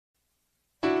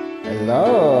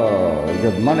Hello,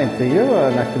 good morning to you.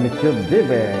 Nice to meet you,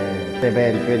 Dibe.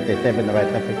 7:27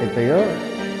 right now speaking to you.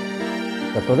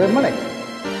 So today morning.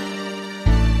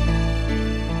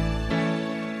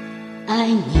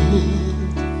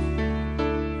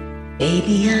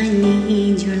 Baby, I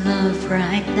need your love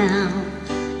right now.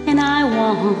 And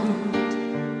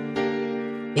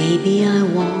baby, I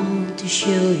want to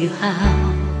show you how.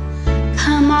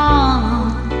 Come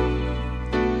on.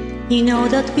 You know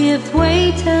that we've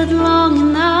waited long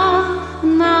enough.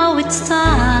 Now it's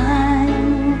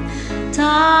time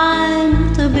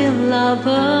to be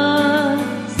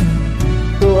lovers.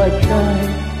 So I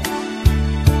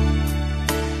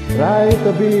try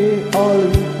to be all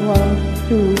one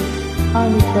to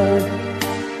answer.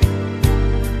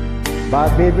 But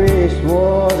baby, it's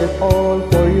worth it all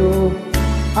for you,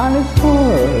 and it's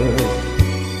hard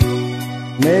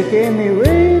making me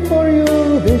wait for you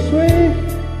this way.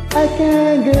 I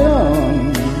can't get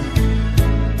on.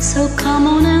 So come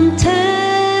on and take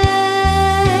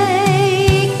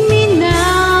me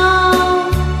now.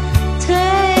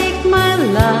 Take my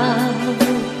love.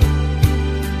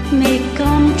 Make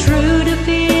come true the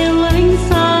feelings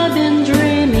I've been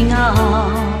dreaming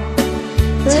of.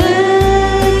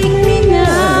 Take me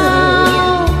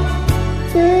now.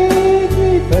 Take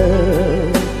me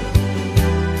first.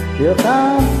 You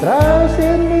can't trust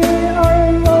in me,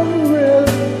 I'm unreal.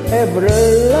 Ever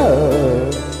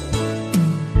love.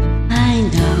 I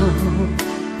know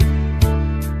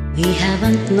we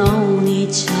haven't known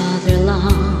each other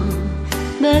long,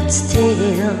 but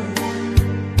still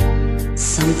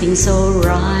something so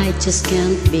right just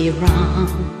can't be wrong.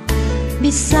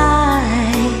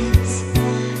 Besides,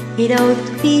 it ought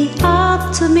to be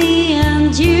up to me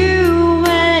and you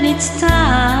when it's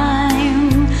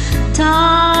time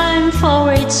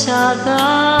for each other.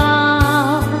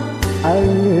 I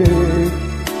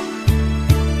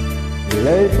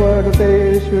live for the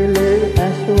days we live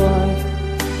as one.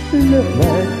 Look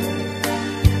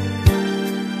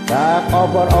back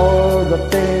over all the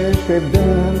things we've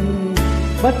done.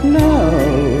 But now,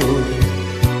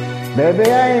 baby,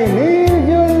 I need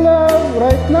your love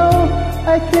right now.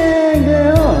 I can't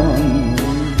get on.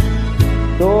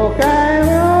 So come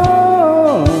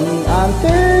on and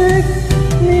take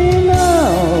me now.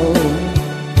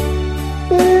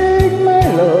 Take my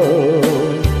love.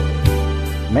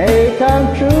 Make come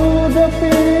true the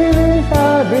feelings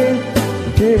I've been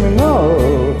dreaming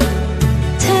of.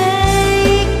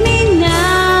 Take me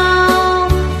now,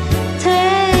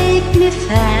 take me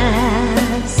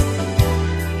fast.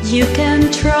 You can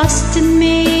trust in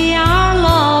me, our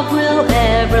love will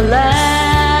ever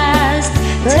last.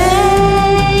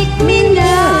 Take me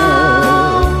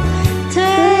now,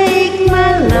 take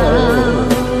my love.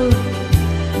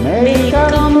 Make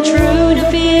come true the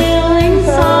feelings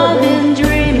I've been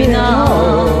dreaming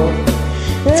of.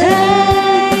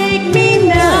 Take me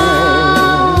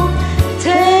now,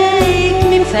 take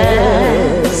me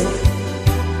fast.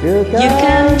 You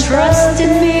can trust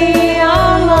in me,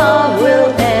 our love will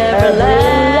ever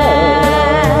last.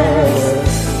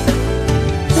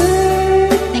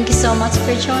 Thank you so much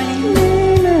for joining.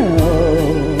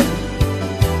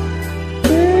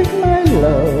 Take my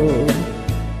love.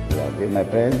 Love you, my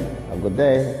friend. Have a good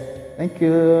day. Thank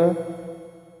you.